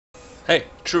Hey,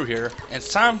 True here, and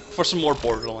it's time for some more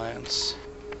Borderlands.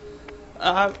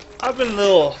 I've been a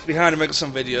little behind to making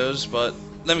some videos, but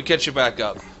let me catch you back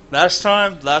up.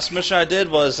 Last mission I did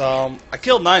was, I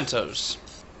killed Nine Toes.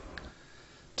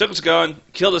 Took his gun,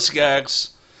 killed his skags,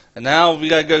 and now we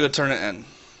gotta go turn it in.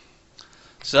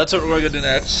 So that's what we're gonna do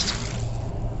next.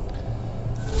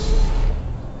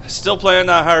 Still playing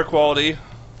that higher quality.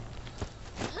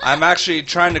 I'm actually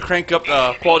trying to crank up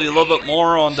the quality a little bit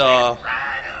more on the...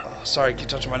 sorry, I keep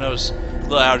touching my nose. A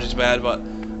little allergy's bad, but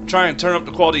I'm trying to turn up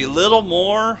the quality a little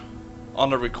more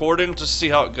on the recording just to see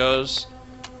how it goes.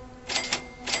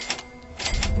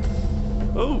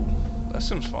 Ooh, that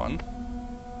seems fun.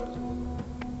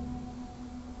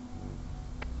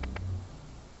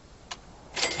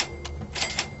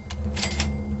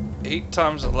 Eight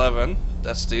times 11,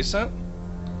 that's decent.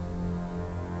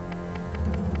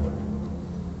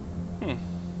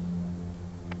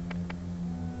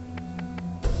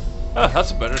 Oh,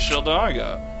 that's a better shield than I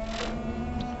got.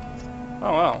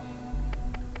 Oh, wow.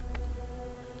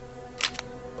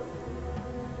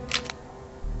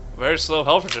 Very slow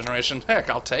health regeneration. Heck,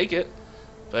 I'll take it.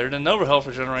 Better than no health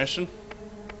regeneration.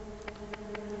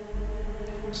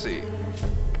 Let's see.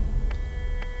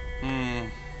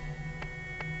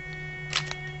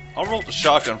 I'll roll the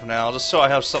shotgun for now, just so I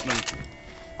have something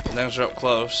when things are up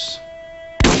close.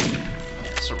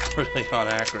 It's really not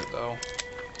accurate, though.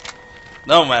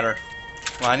 No matter.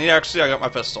 Well, I need accuracy, I got my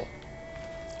pistol.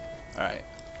 Alright.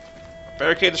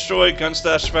 Barricade destroyed, gun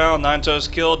stash found, Nine Toes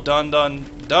killed, done.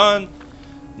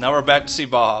 Now we're back to see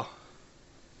Baja.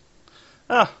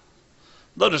 Ah.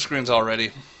 Loading screens already.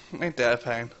 Ain't that a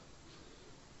pain.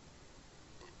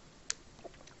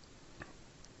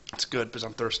 It's good, because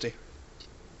I'm thirsty.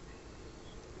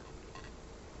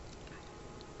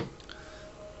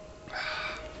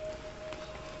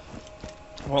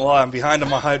 Well, I'm behind on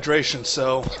my hydration,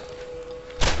 so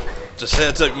just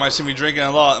heads up, you might see me drinking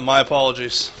a lot, and my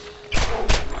apologies.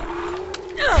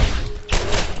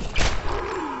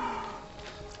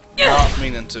 Not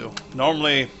meaning to.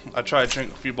 Normally, I try to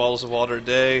drink a few bottles of water a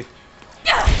day.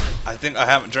 I think I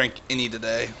haven't drank any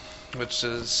today, which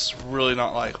is really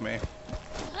not like me.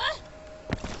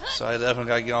 So I definitely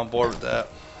gotta get on board with that.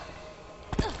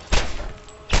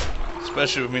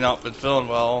 Especially with me not been feeling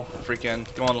well, freaking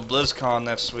going to BlizzCon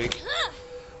next week.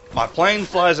 My plane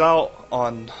flies out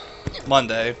on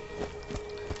Monday.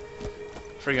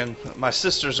 Freaking, my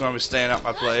sister's gonna be staying at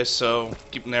my place, so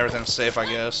keeping everything safe, I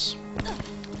guess.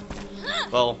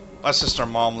 Well, my sister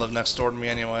and mom live next door to me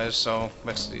anyway, so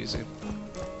makes it easy.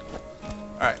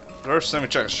 Alright, first let me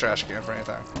check this trash can for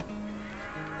anything.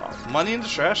 Oh, money in the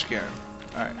trash can.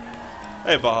 Alright.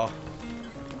 Hey, Baja.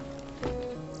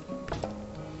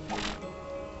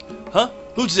 Huh?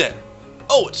 Who's that?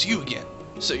 Oh, it's you again.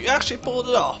 So you actually pulled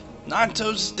it off. Nine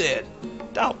Toes is dead.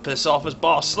 That'll piss off his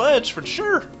boss Sledge for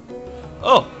sure.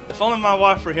 Oh, if only my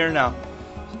wife were here now.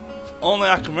 If only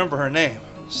I could remember her name.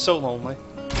 So lonely.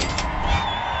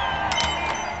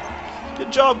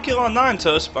 Good job killing Nine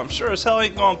Toes, but I'm sure as hell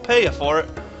ain't gonna pay you for it.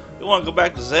 You wanna go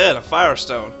back to Zed and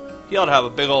Firestone. He ought to have a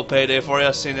big old payday for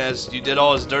you, seeing as you did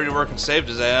all his dirty work and saved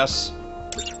his ass.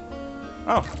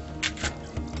 Oh.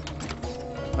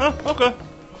 Oh, okay.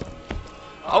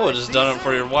 I would have just done it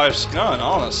for your wife's gun,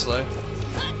 honestly.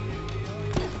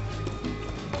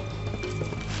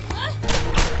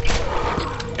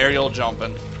 Aerial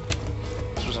jumping.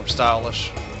 This was some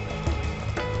stylish.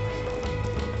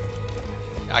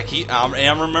 I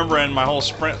am remembering my whole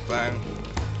sprint thing.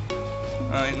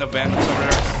 Ain't no bandits over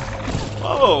there.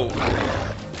 Whoa!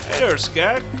 Hey there,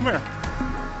 Skag. Come here.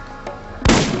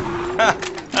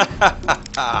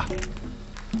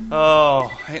 Oh,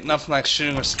 ain't nothing like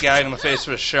shooting a skag in the face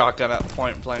with a shotgun at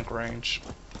point blank range.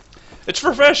 It's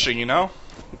refreshing, you know?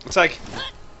 It's like,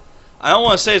 I don't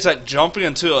want to say it's like jumping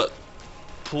into a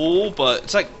pool, but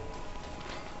it's like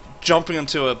jumping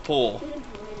into a pool.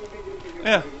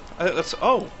 Yeah, that's,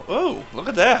 oh, look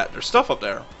at that. There's stuff up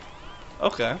there.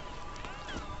 Okay.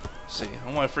 Let's see,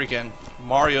 I want to freaking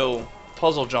Mario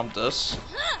puzzle jump this.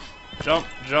 Jump,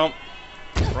 jump,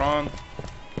 run.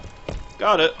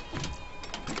 Got it.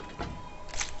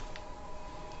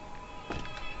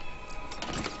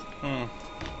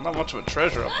 Not much of a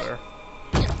treasure up there.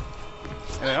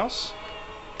 Anything else?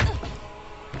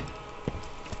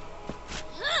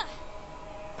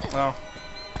 No.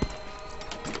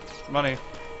 Money.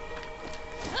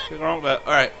 What's wrong with that?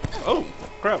 Alright. Oh,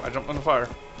 crap, I jumped on the fire.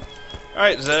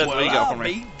 Alright, Zed, what do you got for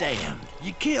me? Damned.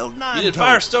 You killed Nine Toes. You did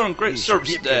Firestone and great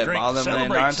service today by eliminating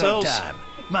Nine Toes.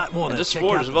 And this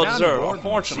reward is well deserved.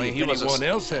 Unfortunately, he was a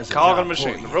cog in the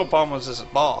machine. The real problem was his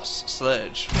boss,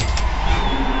 Sledge.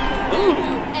 Ooh.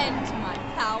 End to my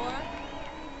power.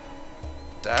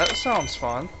 That sounds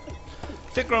fun. I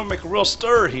think we're gonna make a real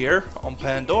stir here on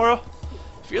Pandora.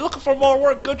 If you're looking for more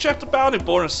work, go check the bounty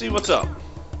board and see what's up.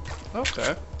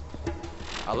 Okay.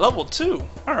 A level 2.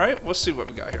 Alright, let's see what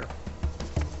we got here.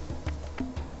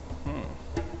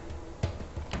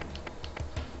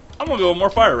 I'm gonna go with more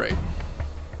fire rate.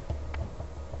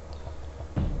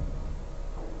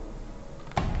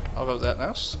 I'll go with that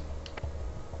next.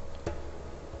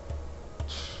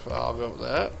 I'll go with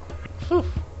that. Whew.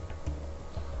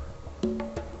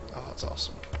 Oh, that's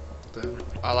awesome. Then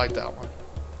I like that one.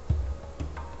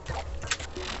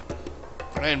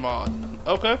 Grenade mod.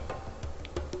 Okay.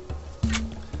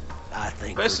 I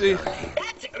think basically.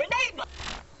 That's a grenade mod.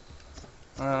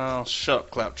 Oh, shut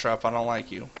up, Claptrap. I don't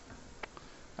like you.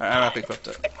 Alright, I'm not equipped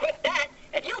it. Equip that,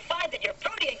 and you'll find that your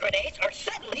protein grenades are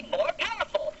suddenly more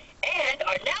powerful, and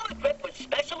are now equipped with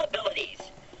special abilities.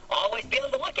 Always be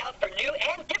on the lookout for new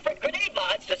and different grenade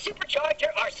mods to supercharge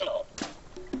your arsenal.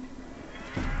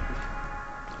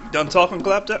 Done talking,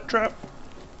 Claptrap?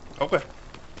 Okay.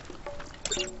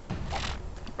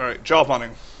 Alright, job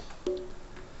hunting.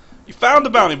 You found the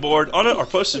bounty board. On it are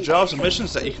posted jobs and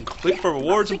missions that you can complete for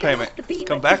rewards and payment.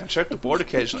 Come back and check the board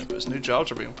occasionally, because new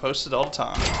jobs are being posted all the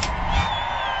time.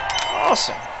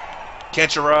 Awesome.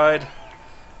 Catch a ride.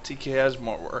 TK has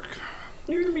more work.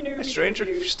 Hey stranger, if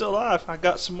you're still alive, I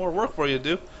got some more work for you to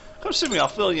do. Come see me, I'll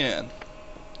fill you in.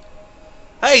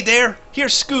 Hey there,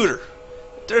 here's Scooter.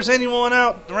 If there's anyone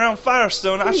out around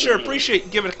Firestone, I'd sure appreciate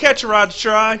you giving a catch a ride a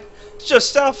try. It's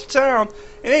just south of town,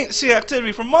 and ain't seen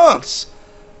activity for months.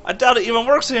 I doubt it even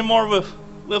works anymore with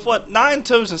what, Nine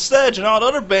Toes and Sledge and all the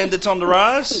other bandits on the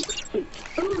rise.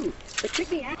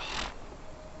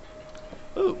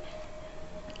 Ooh.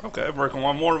 Okay, working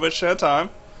one more mission at a time.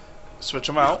 Switch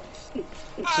them out.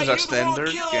 This is our standard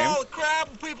kill game. all the crap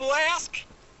when people ask.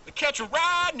 To catch a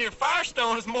ride near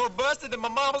Firestone is more busted than my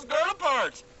mama's girdle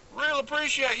parts. Real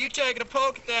appreciate you taking a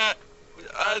poke at that.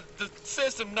 The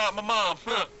system, not my mom.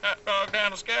 Hot dog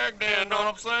down the skag down, know what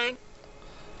I'm saying?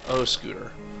 Oh,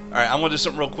 Scooter. Alright, I'm gonna do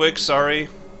something real quick, sorry.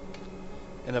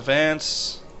 In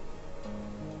advance.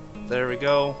 There we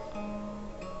go.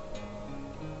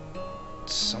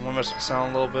 I'm gonna mess with the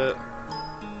sound a little bit.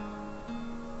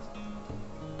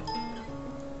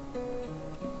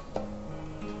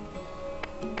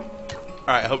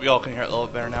 Alright, I hope you all can hear it a little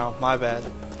bit better now. My bad.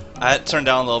 I had to turn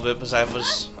down a little bit because I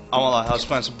was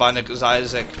playing some Binding of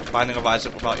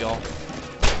Isaac without y'all.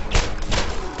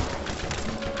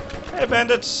 Hey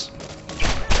bandits!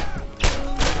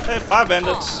 Hey, bye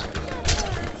bandits!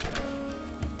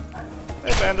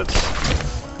 Hey bandits!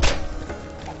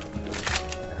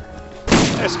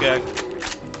 Hey Skag!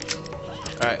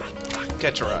 Alright,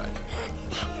 catch a ride.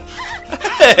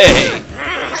 Hey!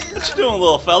 What you doing,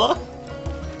 little fella?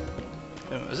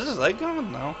 Is this leg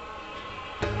gone? No.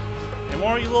 Any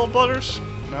more of you little butters?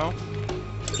 No?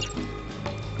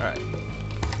 Alright.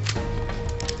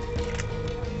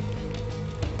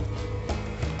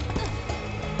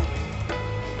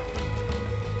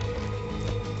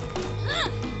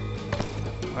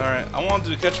 Alright, I want to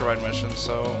do the catch a ride mission,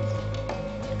 so...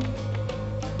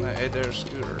 Hey, there's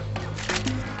Scooter.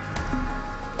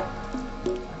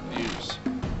 Use.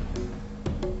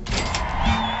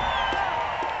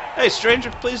 Hey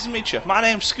stranger, pleased to meet you. My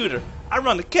name's Scooter. I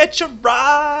run the catch a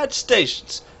ride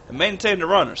stations and maintain the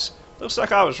runners. Looks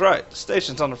like I was right. The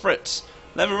station's on the fritz.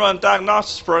 Let me run a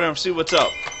diagnostics program and see what's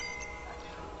up.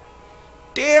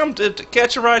 Damn if the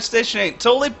catch a ride station ain't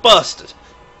totally busted.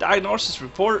 Diagnosis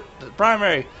report the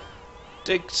primary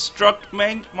destruct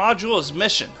module is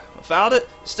mission. Without it,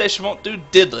 the station won't do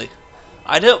diddly.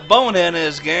 I'd help Bonehead and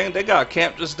his gang. They got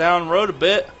camped just down the road a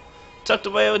bit, tucked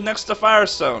away next to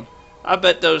Firestone. I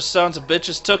bet those sons of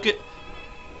bitches took it.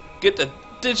 Get the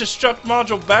Digistruct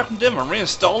module back from them and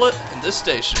reinstall it in this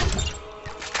station.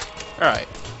 Alright.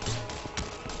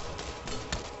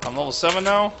 I'm level 7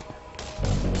 now.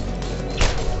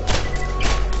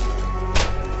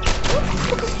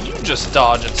 You just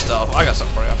dodging stuff. I got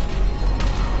something for you.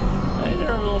 Hey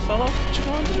there, little fella. What you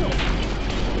want to do?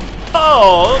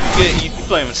 Oh, look at you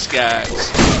playing with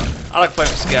Skags. I like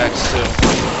playing with Skags too.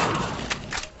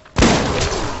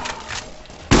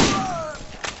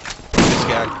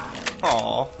 Skag.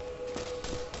 Aww.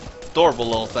 Adorable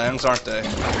little things, aren't they?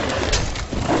 Am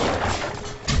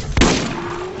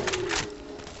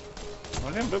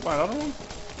I getting bit by another one?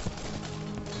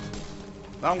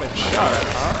 Now I'm getting shot at,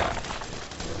 huh?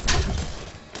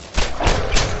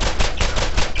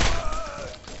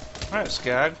 Alright,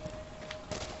 Skag.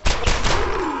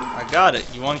 I got it.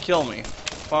 You want to kill me.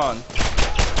 Fun.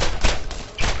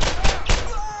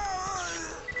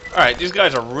 Alright, these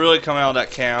guys are really coming out of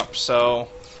that camp, so...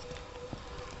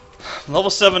 Level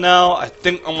 7 now. I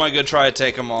think I'm gonna go try to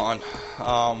take him on.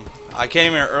 I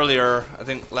came here earlier, I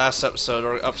think last episode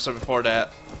or episode before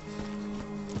that,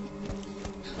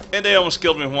 and they almost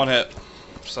killed me with one hit.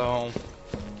 So.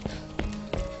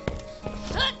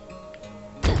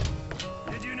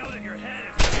 Did you know that your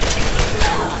head is...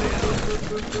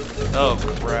 Oh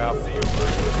crap!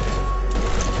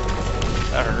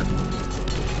 That hurt.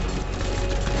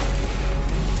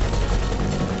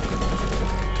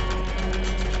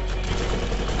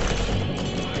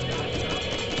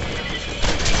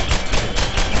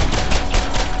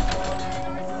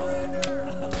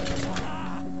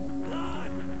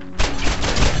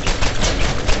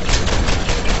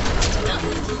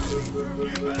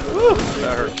 Woo,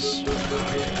 that hurts.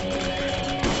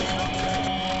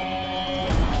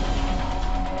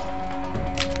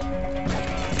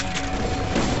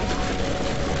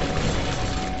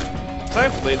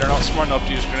 Thankfully, they're not smart enough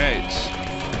to use grenades.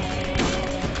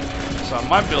 So I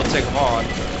might be able to take them on.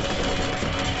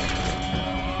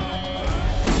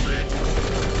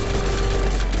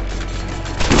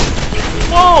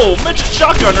 Whoa! Midget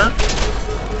shotgunner!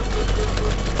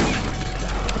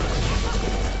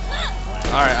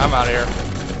 Alright, I'm out of here.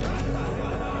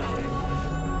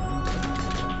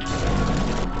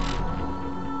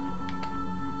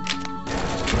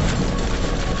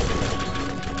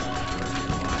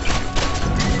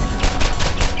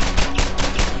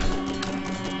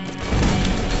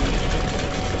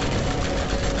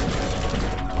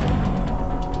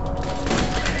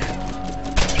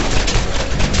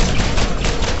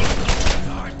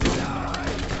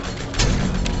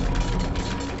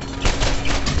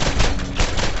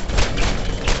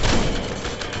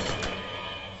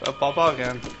 Pop out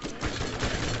again.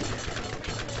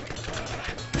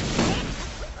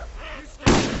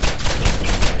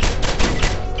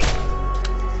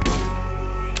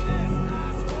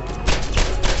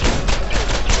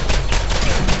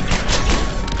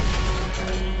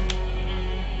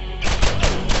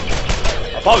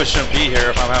 I probably shouldn't be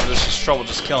here if I'm having this trouble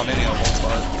just killing any of them,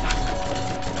 but.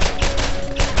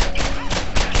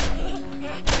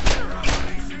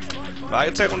 If I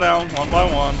can take them down one by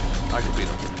one, I can beat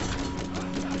them.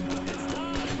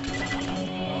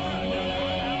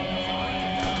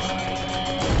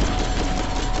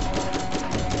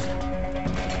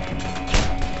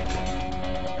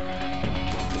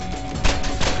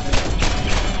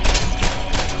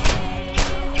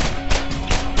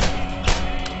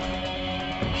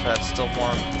 That's still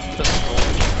more pistol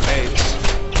grenades.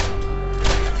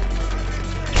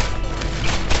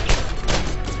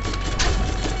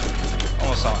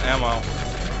 Almost out of ammo.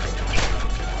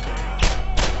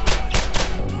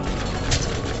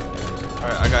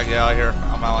 Alright, I gotta get out of here.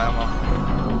 I'm out of ammo.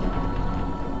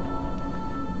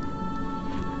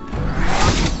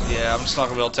 Yeah, I'm just not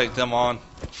gonna be able to take them on.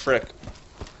 Frick.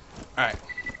 Alright.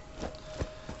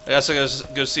 I guess I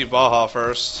gotta go see Baja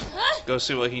first. Go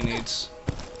see what he needs.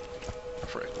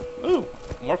 Ooh,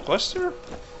 more quests here?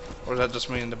 Or does that just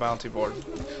mean the bounty board?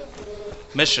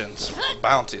 Missions.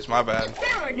 Bounties, my bad.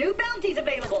 There are new bounties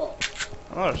available.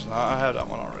 No, there's not. I had that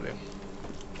one already.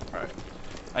 Alright.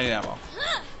 I need ammo.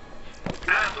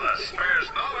 Atlas spares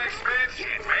no expense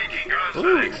in making us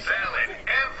that excel in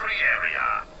every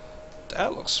area.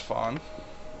 That looks fun.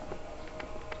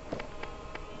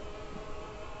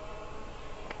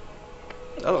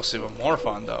 That looks even more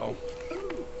fun, though.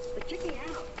 But check me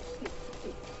out.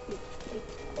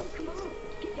 Come on,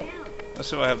 get down. Let's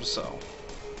see what I have to sell.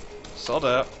 Sell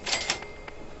that.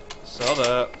 Sell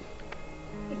that.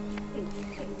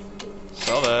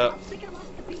 Sell that.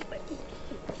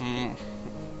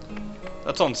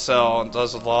 That's on sale and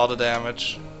does a lot of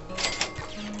damage.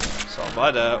 So I'll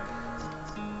buy that.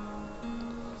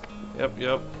 Yep,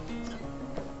 yep.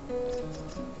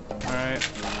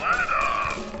 Alright.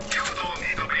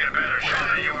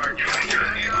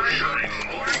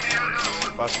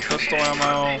 Buy some pistol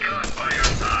ammo.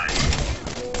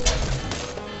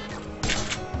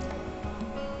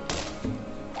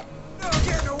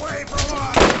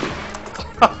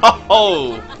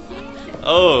 Oh!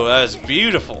 Oh, that's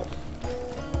beautiful.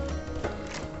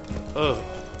 Oh.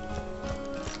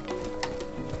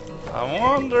 I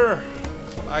wonder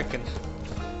if I can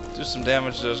do some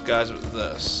damage to those guys with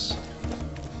this.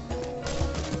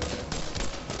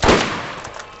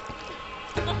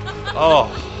 Oh.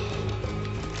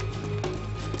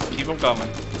 Keep them coming.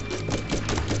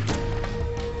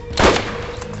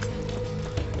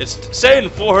 It's saying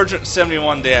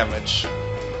 471 damage.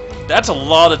 That's a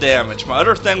lot of damage. My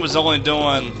other thing was only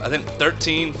doing, I think,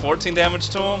 13, 14 damage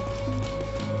to him.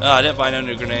 I didn't buy no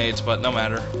new grenades, but no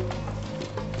matter.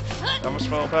 How much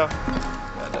spell have?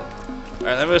 Yeah, I did.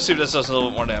 Alright, let me see if this does a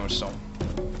little bit more damage to him.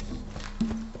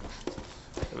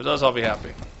 If it does, I'll be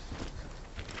happy.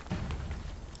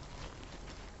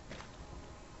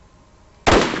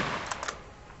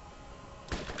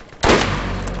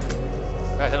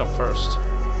 I hit him first.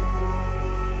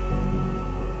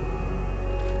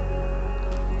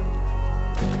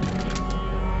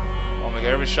 I'll make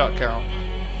every shot count.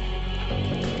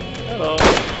 Hello.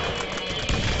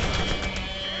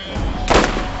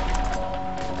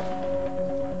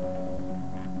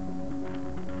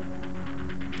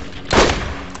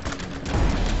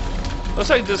 Looks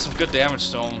like I did some good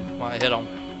damage to him when I hit him.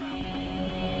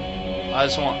 I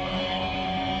just want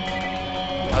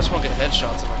to get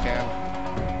headshots if I can.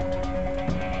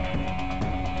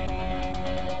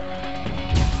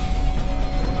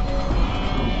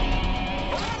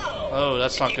 Oh,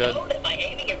 that's not good. Know that by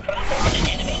aiming your crosser at an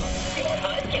enemy, your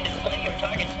HUD can display your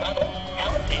target's level,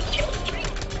 health, and kill streak.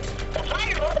 The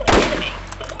higher level the enemy,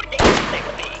 the more dangerous they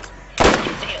will be. If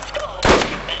you see a skull,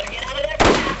 you better get out of there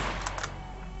fast.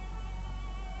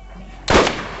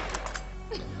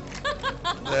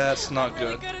 That's not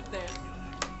Really good. good at this.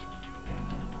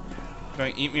 You're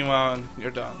going to eat me while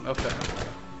you're done. Okay.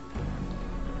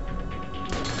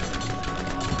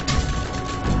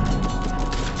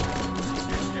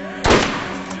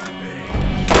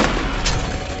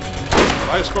 If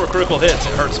I score critical hits,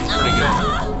 it hurts me pretty good.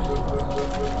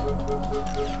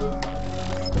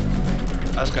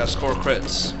 I just gotta score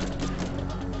crits.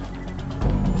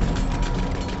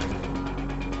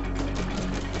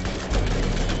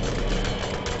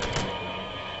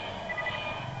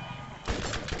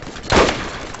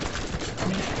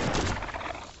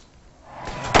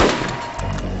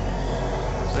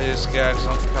 Please, guys,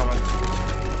 don't be coming.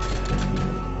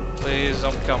 Please,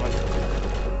 don't be coming.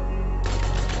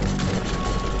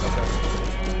 Okay.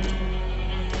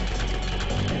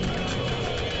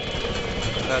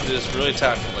 Now do this really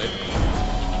tactfully.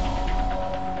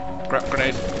 Crap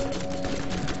grenade.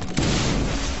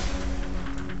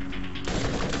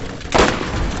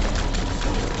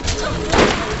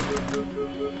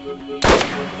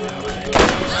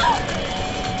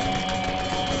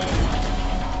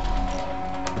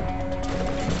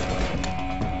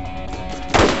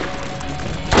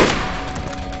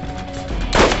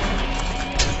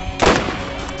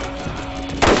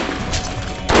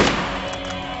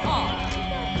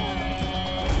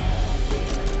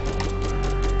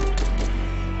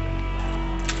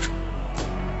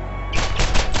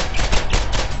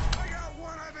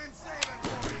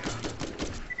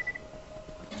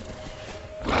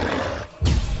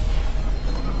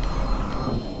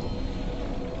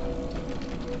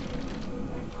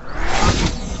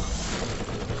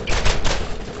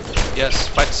 Yes,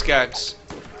 fight the skags.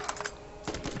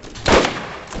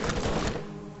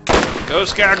 Go,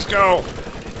 skags, go!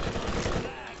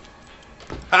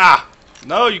 Ah!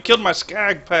 No, you killed my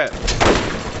skag pet.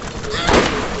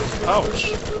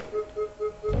 Ouch.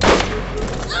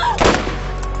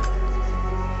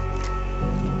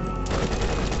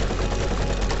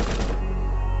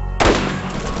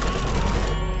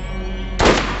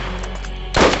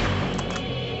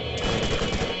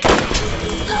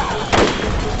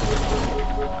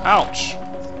 Ouch.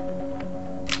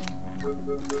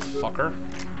 Fucker.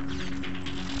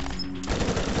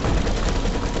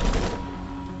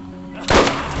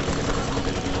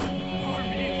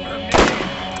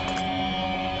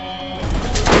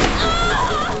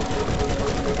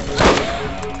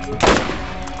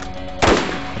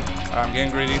 I'm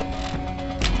getting greedy. I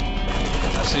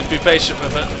just need to be patient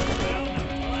with it.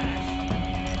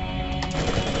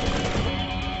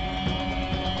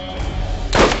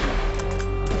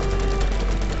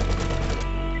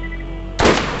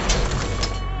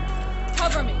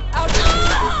 Cover me. Out.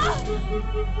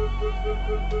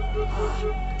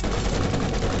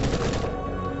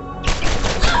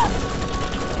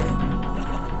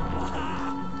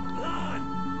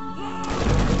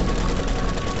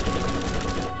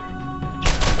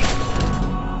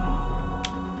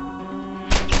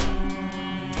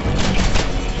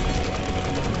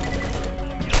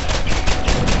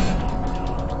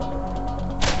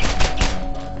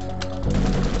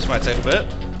 This might take a bit.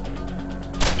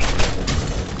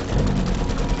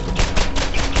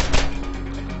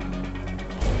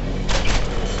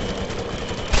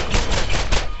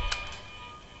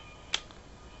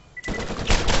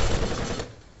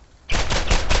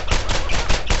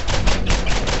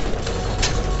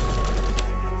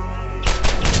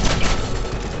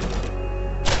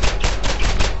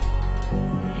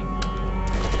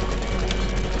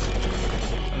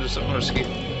 I'm just risky.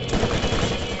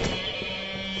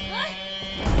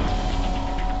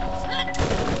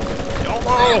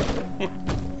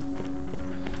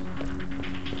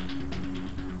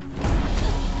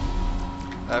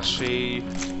 actually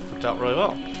worked out really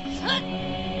well.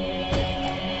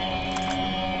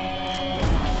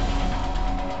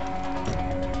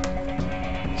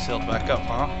 Sealed back up,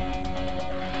 huh?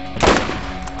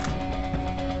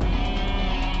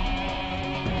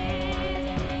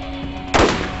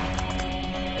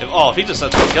 If he just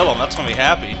lets me kill him, that's gonna be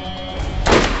happy.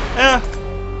 Yeah,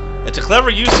 it's a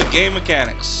clever use of game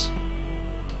mechanics.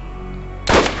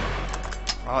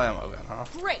 Oh, ammo gun, huh?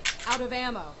 Great. Out of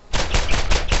ammo.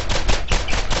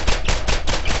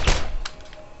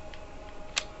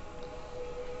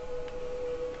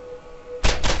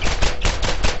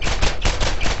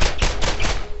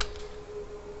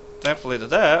 Thankfully to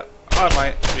that, I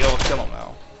might be able to kill him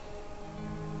now.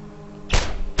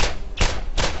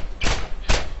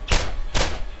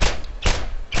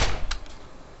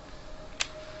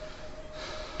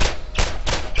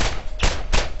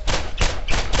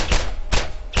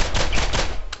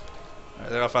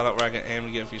 Alright, then I'll find out where I can aim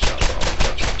to get a few shots off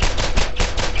first.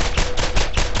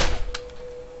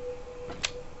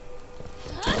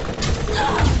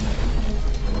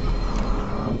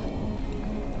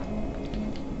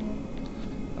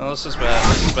 Oh, this is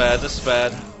bad, this is bad, this is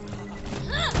bad.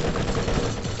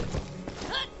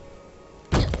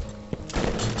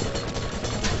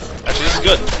 Actually, this is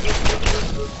good.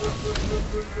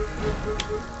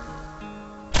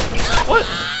 What?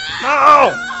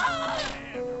 No!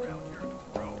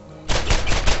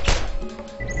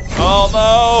 Oh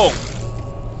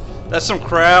no! That's some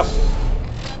crap.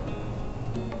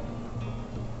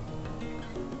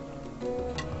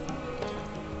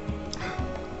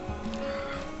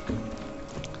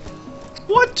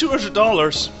 What?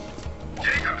 $200?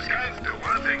 Jacob's guys do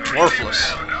one thing Worthless.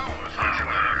 you never know. What you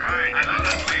wanna find, and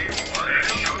honestly, they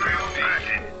show real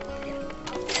backing.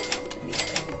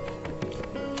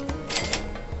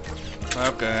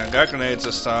 Okay, I got grenades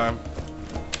this time.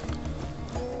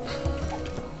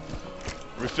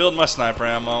 Refilled my sniper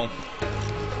ammo.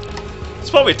 It's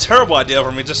probably a terrible idea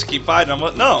for me just to keep fighting them,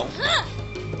 but no.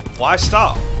 Why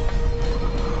stop?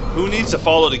 Who needs to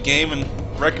follow the game and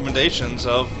recommendations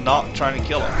of not trying to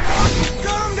kill him?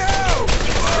 Calm down!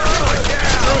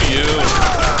 Screw you.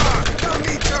 Go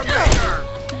meet your maker!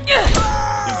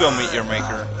 You go meet your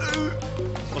maker.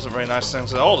 Wasn't very nice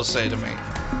things at all to say to me.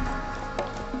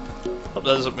 Hope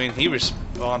that doesn't mean he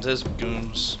responds to his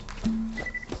goons.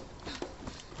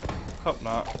 Hope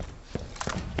not.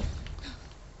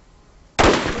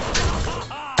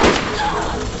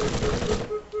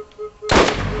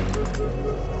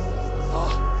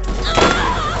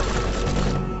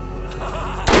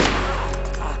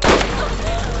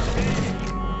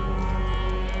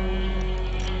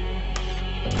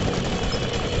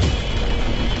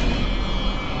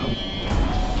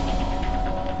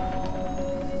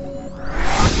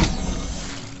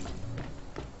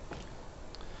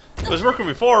 It was working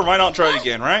before, why not try it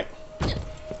again, right?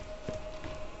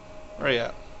 Where are you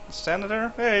at? Standing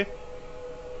there? Hey.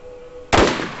 Do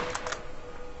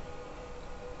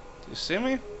you see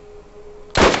me?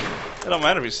 It don't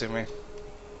matter if you see me.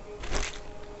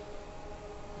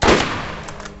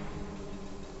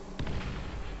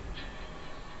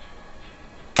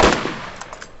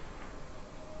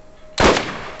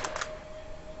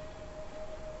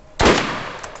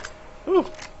 Ooh,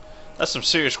 that's some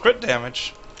serious crit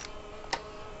damage.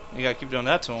 You gotta keep doing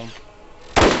that to him.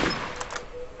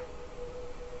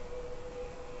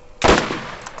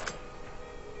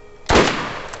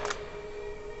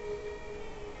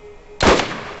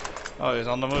 Oh, he's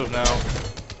on the move now.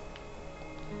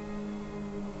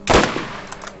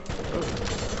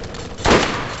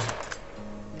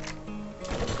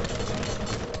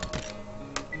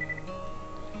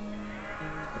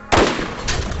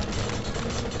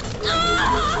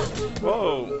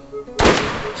 Whoa.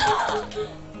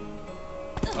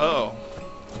 Uh-oh.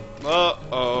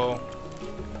 Uh-oh.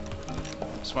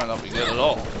 This might not be good at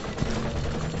all.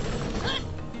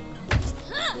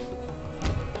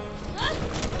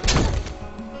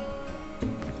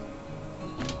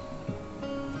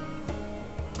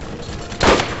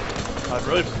 I'd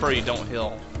really prefer you don't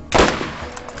heal.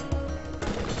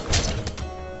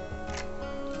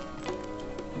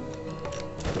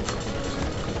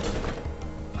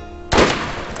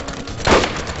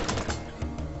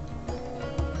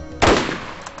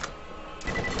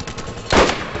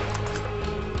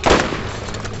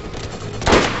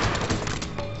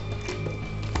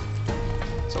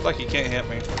 Sounds like you can't hit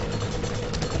me.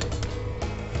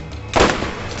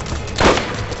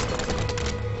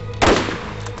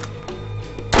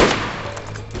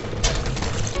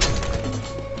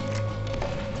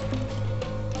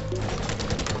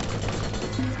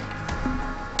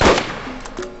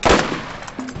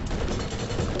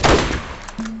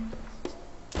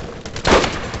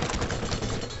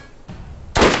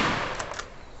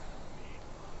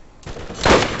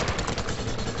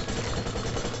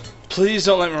 Please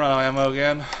don't let me run out of ammo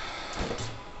again.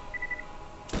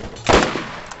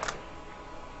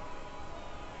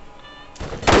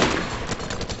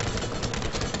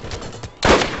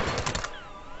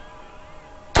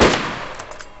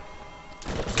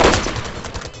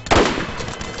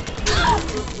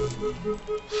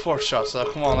 Four shots though.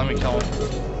 Come on, let me kill him.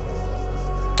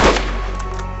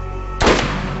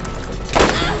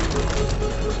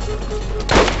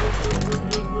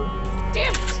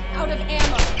 Damn it! Out of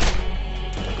ammo.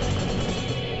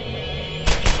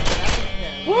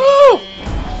 Woo!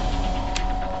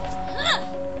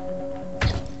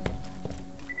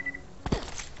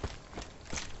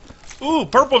 Ooh,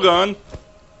 purple gun.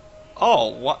 Oh,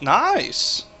 what?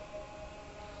 Nice.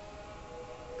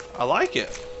 I like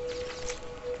it.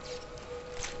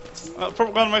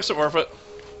 Purple gun makes it worth it.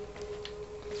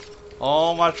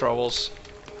 All my troubles.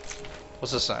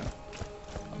 What's this thing?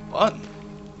 A button?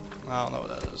 I don't know what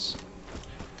that is.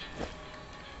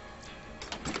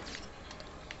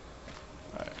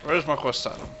 Alright, where's my quest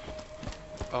item?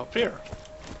 Up here.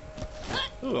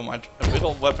 Ooh, a big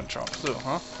old weapon trunk too,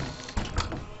 huh?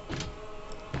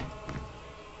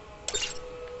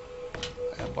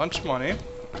 And a bunch of money.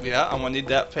 Yeah, I'm gonna need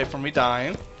that to pay for me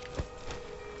dying.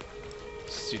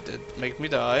 You did make me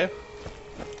die.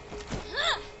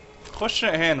 Question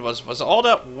at hand was all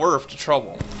that worth the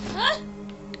trouble?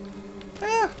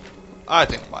 I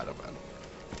think it might have been.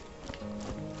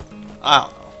 I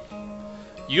don't know.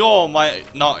 You all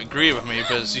might not agree with me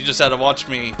because you just had to watch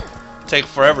me take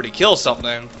forever to kill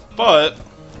something, but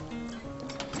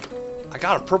I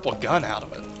got a purple gun out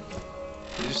of it.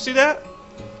 Did you see that?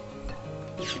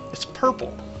 It's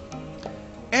purple.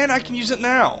 And I can use it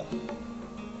now.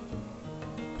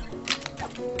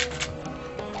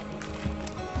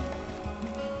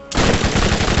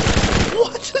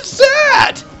 What is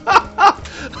that?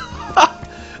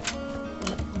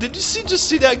 Did you just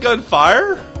see that gun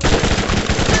fire?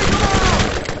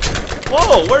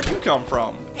 Whoa, where'd you come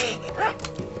from?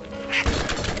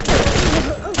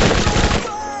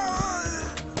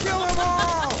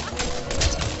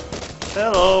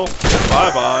 Hello.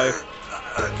 Bye-bye.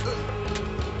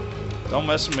 Don't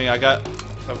mess with me. I got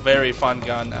a very fun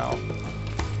gun now.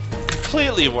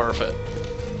 Completely worth it.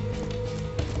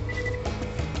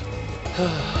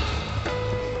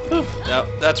 Now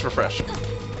that's refreshing.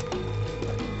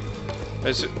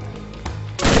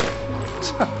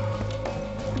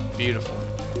 Beautiful.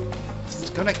 It's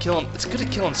good at killing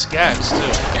skags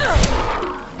too.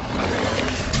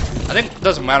 I think it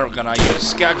doesn't matter what gun I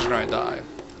use. Skags are gonna die.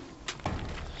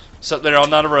 So they're on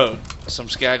the road. Some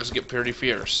skags get pretty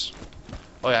fierce.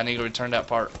 Oh yeah, I need to return that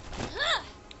part.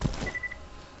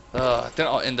 I think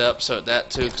I'll end the episode at that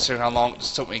too, considering how long it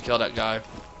just took me to kill that guy.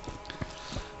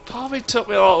 Probably took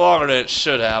me a lot longer than it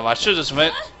should have. I should have just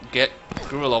went get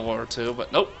Gorilla War 2,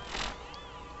 but nope.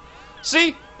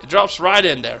 See? It drops right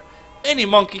in there. Any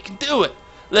monkey can do it.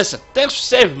 Listen, thanks for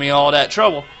saving me all that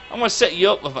trouble. I'm going to set you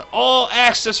up with an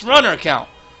all-access runner account.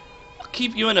 I'll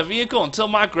keep you in a vehicle until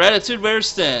my gratitude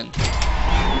wears thin. No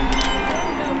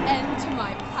end to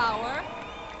my power.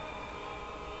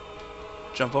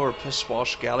 Jump over Piss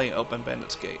Wash Galley and open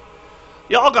Bandit's Gate.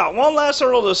 Y'all got one last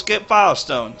hurdle to escape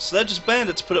Firestone. Sledge's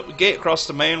bandits put up a gate across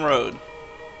the main road.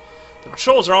 The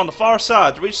patrols are on the far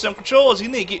side. To reach them controls, you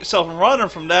need to get yourself running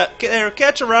from that there,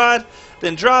 catch a ride,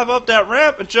 then drive up that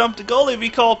ramp and jump the gully we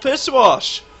call Piss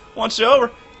Wash. Once you're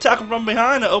over, attack them from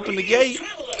behind and open the gate.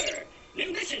 Traveler,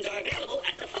 new missions are available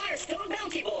at the Firestone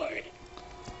Bounty Board.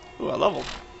 Ooh, I leveled.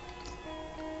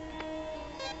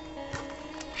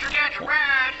 You catch a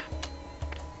ride.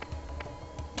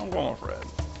 I'm going with red.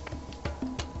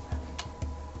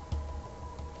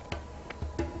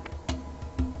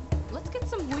 Let's get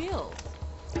some wheels.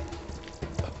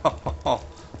 Oh,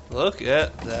 look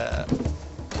at that.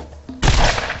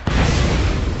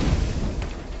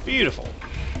 Beautiful.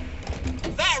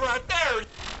 That right there.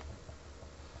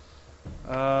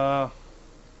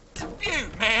 Phew,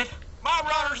 man. My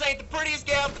runners ain't the prettiest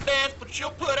gal to dance, but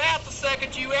she'll put out the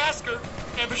second you ask her.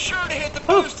 And be sure to hit the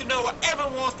boost to know whoever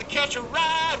wants to catch a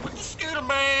ride with the scooter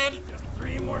man. Just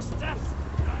 3 more steps.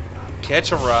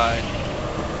 Catch a ride.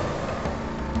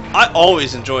 I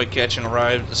always enjoy catching a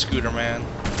ride with the scooter man.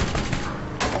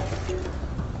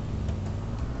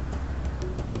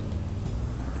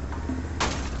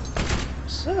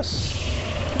 What's this?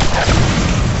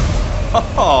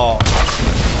 Oh.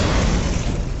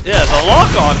 Yeah, the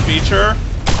lock-on feature.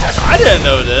 I didn't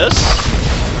know this.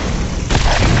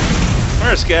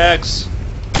 Where's Skags?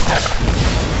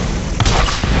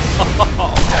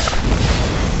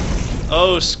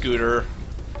 Oh, Scooter.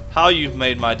 How you've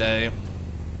made my day.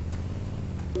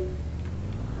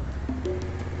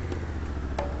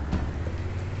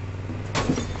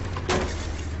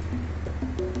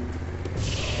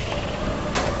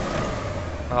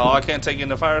 Oh, I can't take you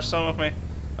into Firestone with me?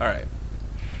 Alright.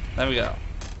 There we go.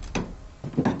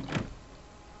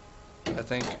 I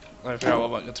think... Let me figure out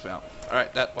what button gets me out.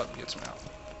 Alright, that button gets me out.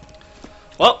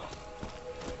 Well,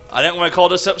 I didn't want to call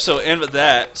this episode end with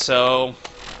that, so...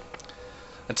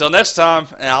 Until next time,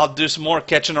 and I'll do some more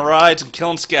catching the rides and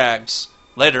killing skags.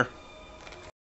 Later.